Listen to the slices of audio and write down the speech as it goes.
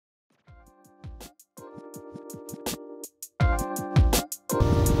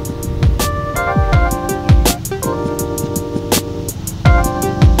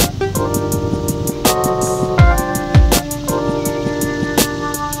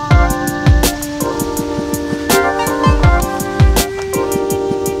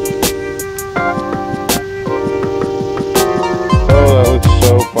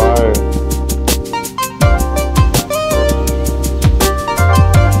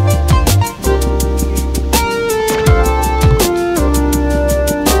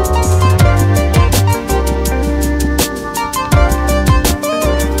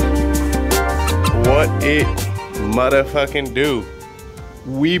what it fucking do.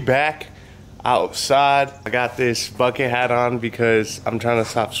 We back outside. I got this bucket hat on because I'm trying to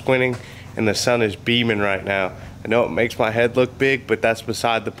stop squinting and the sun is beaming right now. I know it makes my head look big, but that's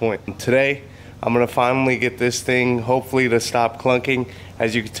beside the point. And today, I'm gonna finally get this thing, hopefully to stop clunking.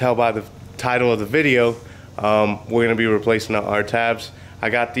 As you can tell by the title of the video, we're gonna be replacing the RTABs. I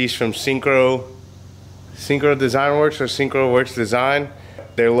got these from Synchro Design Works or Synchro Works Design.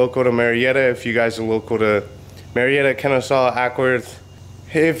 They're local to Marietta. If you guys are local to Marietta, Kennesaw, Acworth,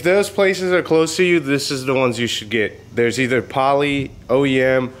 if those places are close to you, this is the ones you should get. There's either poly,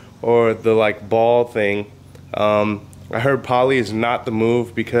 OEM, or the like ball thing. I heard poly is not the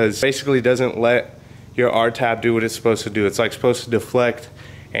move because basically it doesn't let your RTAB do what it's supposed to do. It's like supposed to deflect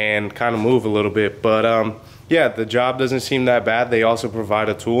and kind of move a little bit. But yeah, the job doesn't seem that bad. They also provide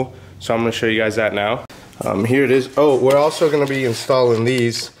a tool, so I'm gonna show you guys that now. Here it is. Oh, we're also gonna be installing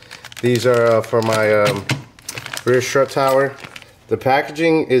these. These are for my rear strut tower. The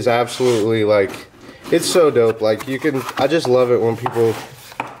packaging is absolutely like, it's so dope. Like I just love it when people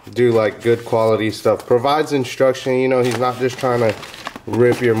do like good quality stuff. Provides instruction, you know, he's not just trying to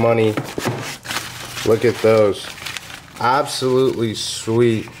rip your money. Look at those. Absolutely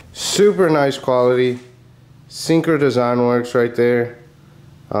sweet. Super nice quality. Synchro Design Works right there.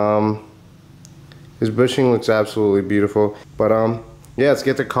 His bushing looks absolutely beautiful. But yeah, let's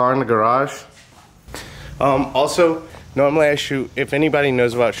get the car in the garage. Also, normally I shoot, if anybody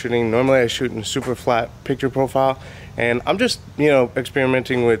knows about shooting, normally I shoot in super flat picture profile. And I'm just, you know,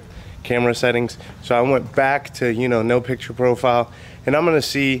 experimenting with camera settings. So I went back to, you know, no picture profile. And I'm gonna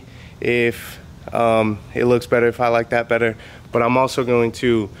see if it looks better, if I like that better. But I'm also going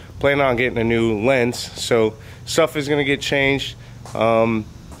to plan on getting a new lens. So stuff is gonna get changed.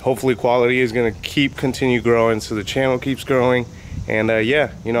 Hopefully quality is gonna continue growing so the channel keeps growing. And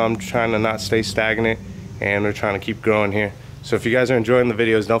yeah, you know, I'm trying to not stay stagnant and we're trying to keep growing here. So if you guys are enjoying the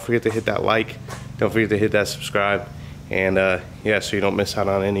videos, don't forget to hit that like, don't forget to hit that subscribe, and yeah, so you don't miss out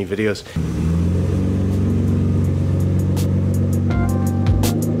on any videos.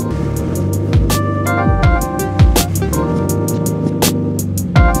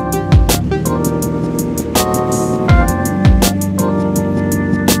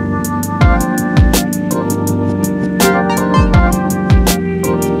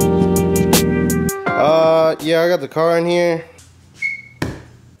 Yeah, I got the car in here.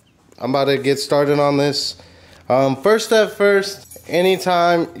 I'm about to get started on this. First step first,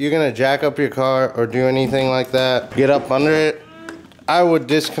 anytime you're gonna jack up your car or do anything like that, get up under it, I would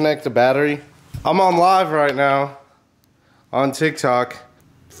disconnect the battery. I'm on live right now on TikTok.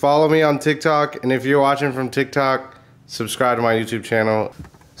 Follow me on TikTok, and if you're watching from TikTok, subscribe to my YouTube channel.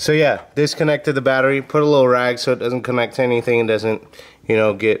 So yeah, disconnected the battery, put a little rag so it doesn't connect to anything and doesn't, you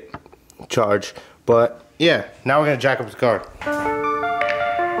know, get charged. But yeah, now we're gonna jack up the car.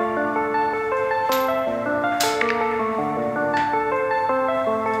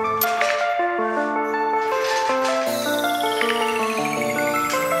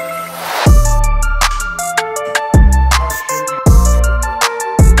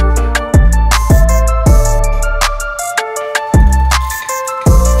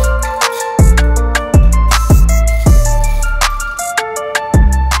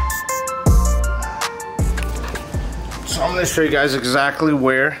 I'm going to show you guys exactly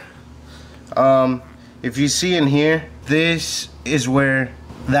where. If you see in here, this is where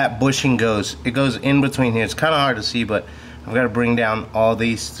that bushing goes. It goes in between here. It's kind of hard to see, but I've got to bring down all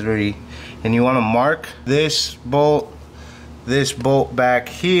these three. And you want to mark this bolt back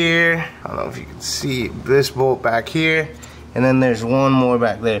here. I don't know if you can see it. This bolt back here, and then there's one more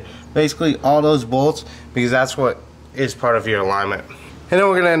back there. Basically all those bolts, because that's what is part of your alignment. And then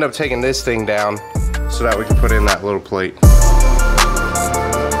we're going to end up taking this thing down so that we can put in that little plate.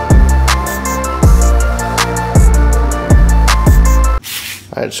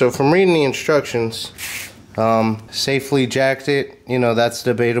 Alright, so from reading the instructions, safely jacked it, you know, that's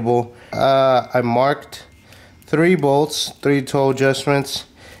debatable. I marked 3 bolts, 3 toe adjustments,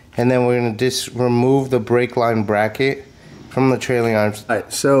 and then we're going to remove the brake line bracket from the trailing arms.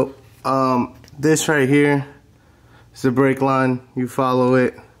 Alright, so this right here is the brake line. You follow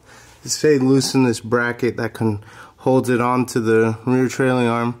it. Say loosen this bracket that holds it onto the rear trailing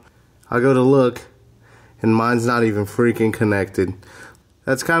arm. I go to look, and mine's not even freaking connected.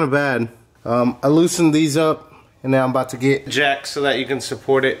 That's kind of bad. I loosened these up, and now I'm about to get jack so that you can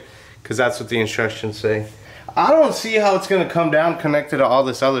support it, because that's what the instructions say. I don't see how it's gonna come down connected to all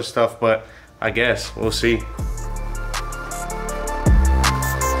this other stuff, but I guess we'll see.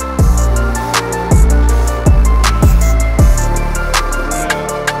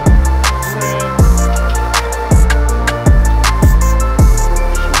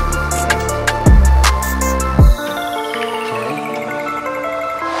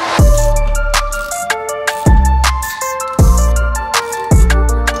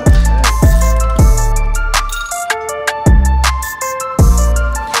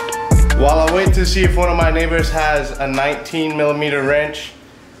 While I wait to see if one of my neighbors has a 19mm wrench,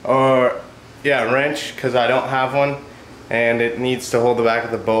 wrench, because I don't have one, and it needs to hold the back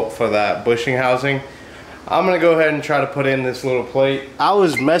of the bolt for that bushing housing, I'm gonna go ahead and try to put in this little plate. I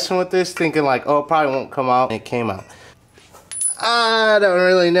was messing with this thinking like, oh, it probably won't come out. It came out. I don't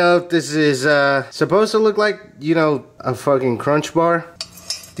really know if this is supposed to look like, you know, a fucking crunch bar.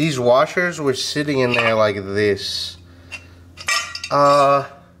 These washers were sitting in there like this.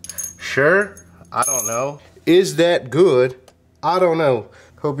 Sure, I don't know. Is that good? I don't know.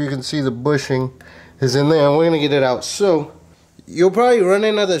 Hope you can see the bushing is in there, and we're gonna get it out. So, you'll probably run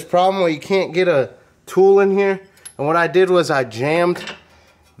into this problem where you can't get a tool in here. And what I did was I jammed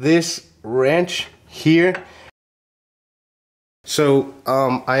this wrench here. So,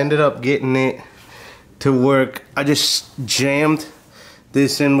 I ended up getting it to work. I just jammed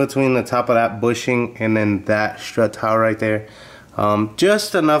this in between the top of that bushing and then that strut towel right there.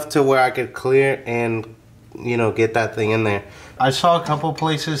 Just enough to where I could clear and, you know, get that thing in there. I saw a couple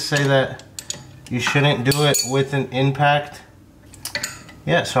places say that you shouldn't do it with an impact.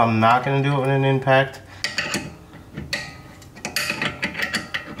 Yeah, so I'm not gonna do it with an impact.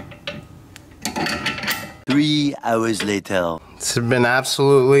 Three hours later. It's been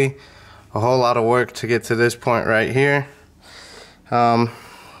absolutely a whole lot of work to get to this point right here.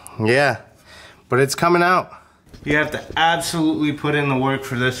 Yeah, but it's coming out. You have to absolutely put in the work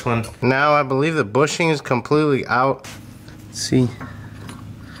for this one. Now I believe the bushing is completely out. Let's see.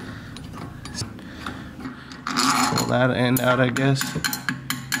 Pull that end out, I guess.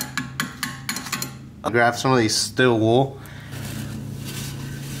 I'll grab some of these steel wool.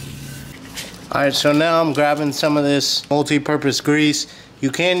 Alright, so now I'm grabbing some of this multi-purpose grease. You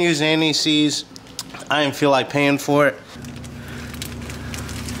can use anti-seize. I didn't feel like paying for it.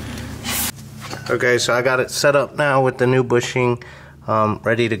 Okay, so I got it set up now with the new bushing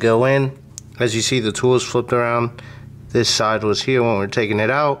ready to go in. As you see, the tools flipped around. This side was here when we were taking it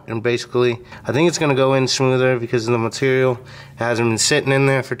out, and basically I think it's going to go in smoother because of the material. It hasn't been sitting in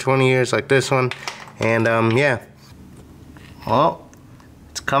there for 20 years like this one. And yeah, well,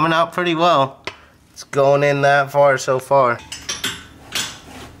 it's coming out pretty well. It's going in that far so far.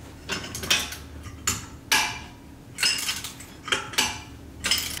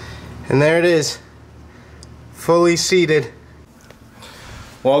 And there it is, fully seated.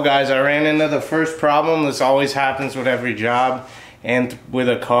 Well guys, I ran into the first problem. This always happens with every job and with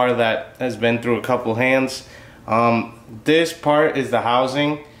a car that has been through a couple hands. This part is the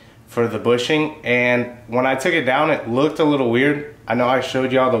housing for the bushing, and when I took it down it looked a little weird. I know I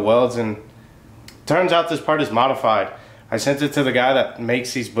showed you all the welds, and turns out this part is modified. I sent it to the guy that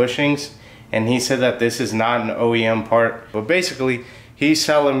makes these bushings, and he said that this is not an OEM part, but basically he's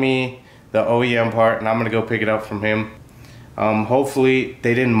selling me the OEM part, and I'm gonna go pick it up from him. Hopefully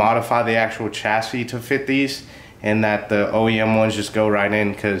they didn't modify the actual chassis to fit these, and that the OEM ones just go right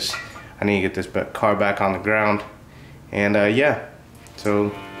in, because I need to get this car back on the ground. And yeah,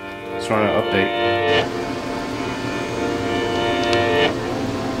 so just want to update.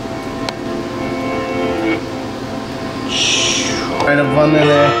 Right up under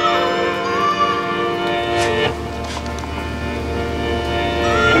there.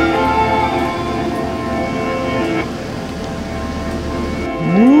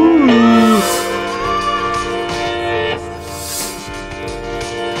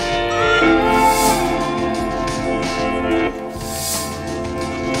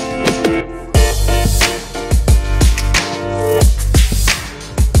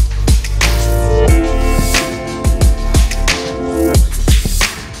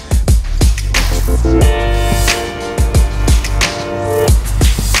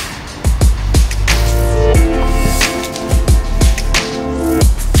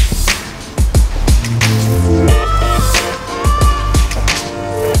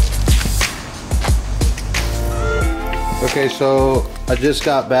 Okay, so I just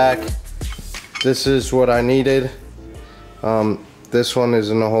got back. This is what I needed. This one is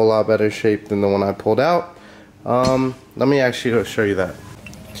in a whole lot better shape than the one I pulled out. Let me actually go show you that.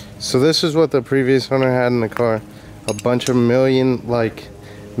 So this is what the previous owner had in the car. A bunch of million, like,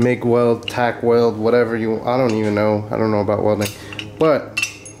 MIG weld, tack weld, whatever you, I don't even know. I don't know about welding. But,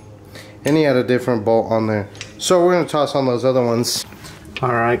 and he had a different bolt on there. So we're gonna toss on those other ones.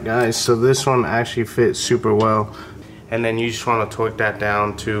 Alright guys, so this one actually fits super well. And then you just want to torque that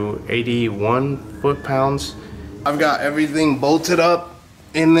down to 81 foot-pounds. I've got everything bolted up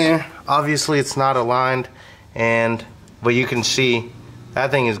in there. Obviously it's not aligned, but you can see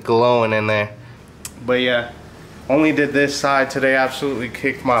that thing is glowing in there. But yeah, only did this side today. Absolutely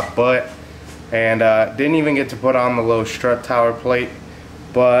kicked my butt, and didn't even get to put on the low strut tower plate.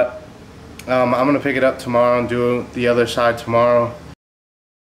 But I'm gonna pick it up tomorrow and do the other side tomorrow.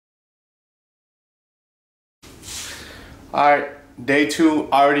 Alright, day 2,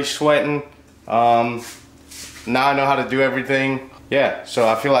 already sweating. Now I know how to do everything. Yeah, so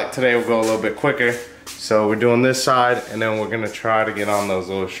I feel like today will go a little bit quicker. So we're doing this side, and then we're gonna try to get on those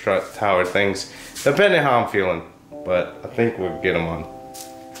little strut tower things, depending how I'm feeling. But I think we'll get them on.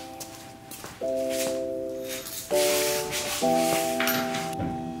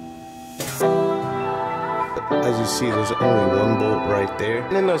 As you see, there's only one bolt right there.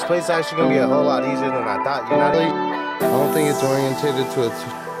 And in those places, actually gonna be a whole lot easier than I thought. I don't think it's orientated to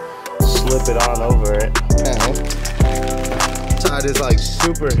slip it on over it. Okay. Side is like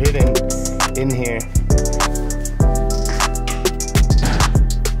super hidden in here.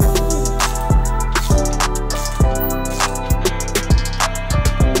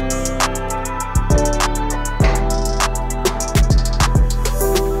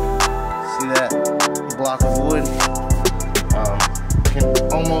 See that block of wood? Can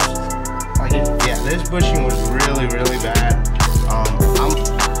almost, yeah, this bushing was really bad.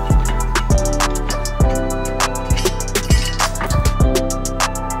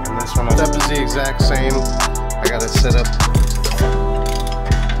 And this one, step is the exact same. I got it set up.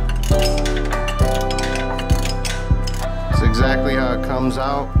 It's exactly how it comes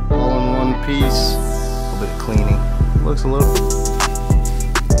out, all in one piece. A little bit of cleaning. Looks a little.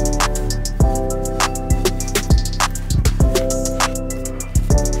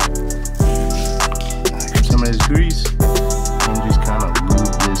 Grease and just kind of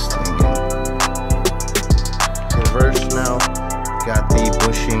lube this thing in. Reverse now. Got the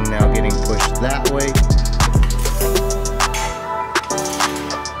bushing now getting pushed that way.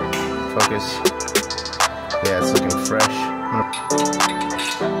 Focus. Yeah, it's looking fresh.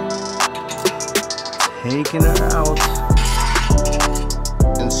 Taking her out.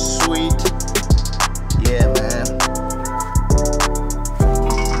 And sweet. Yeah, man.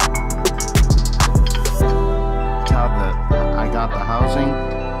 I got the housing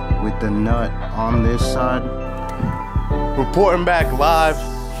with the nut on this side. Reporting back live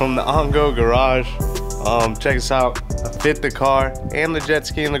from the ongo garage. Check this out. I fit the car and the jet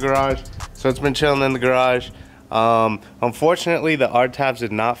ski in the garage, so it's been chilling in the garage. Unfortunately, the RTABs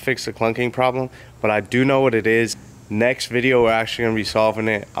did not fix the clunking problem, but I do know what it is. Next video, we're actually gonna be solving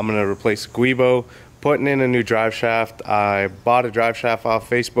it. I'm gonna replace the 𝕼𝕠, putting in a new drive shaft. I bought a drive shaft off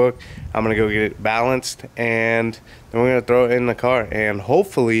Facebook. I'm gonna go get it balanced, and then we're gonna throw it in the car. And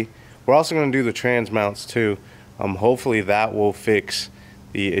hopefully, we're also gonna do the trans mounts too. Hopefully that will fix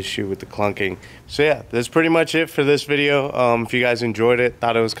the issue with the clunking. So yeah, that's pretty much it for this video. If you guys enjoyed it,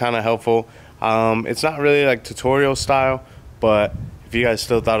 thought it was kind of helpful. It's not really like tutorial style, but if you guys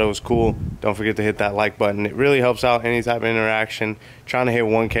still thought it was cool, don't forget to hit that like button. It really helps out any type of interaction. Trying to hit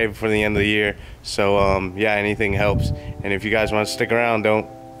 1K before the end of the year. So yeah, anything helps. And if you guys want to stick around, don't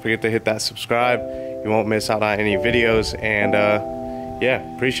forget to hit that subscribe. You won't miss out on any videos. And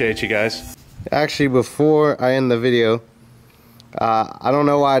yeah, appreciate you guys. Actually, before I end the video, I don't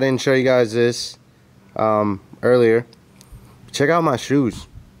know why I didn't show you guys this earlier. Check out my shoes.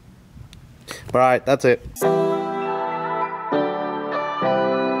 Alright, that's it.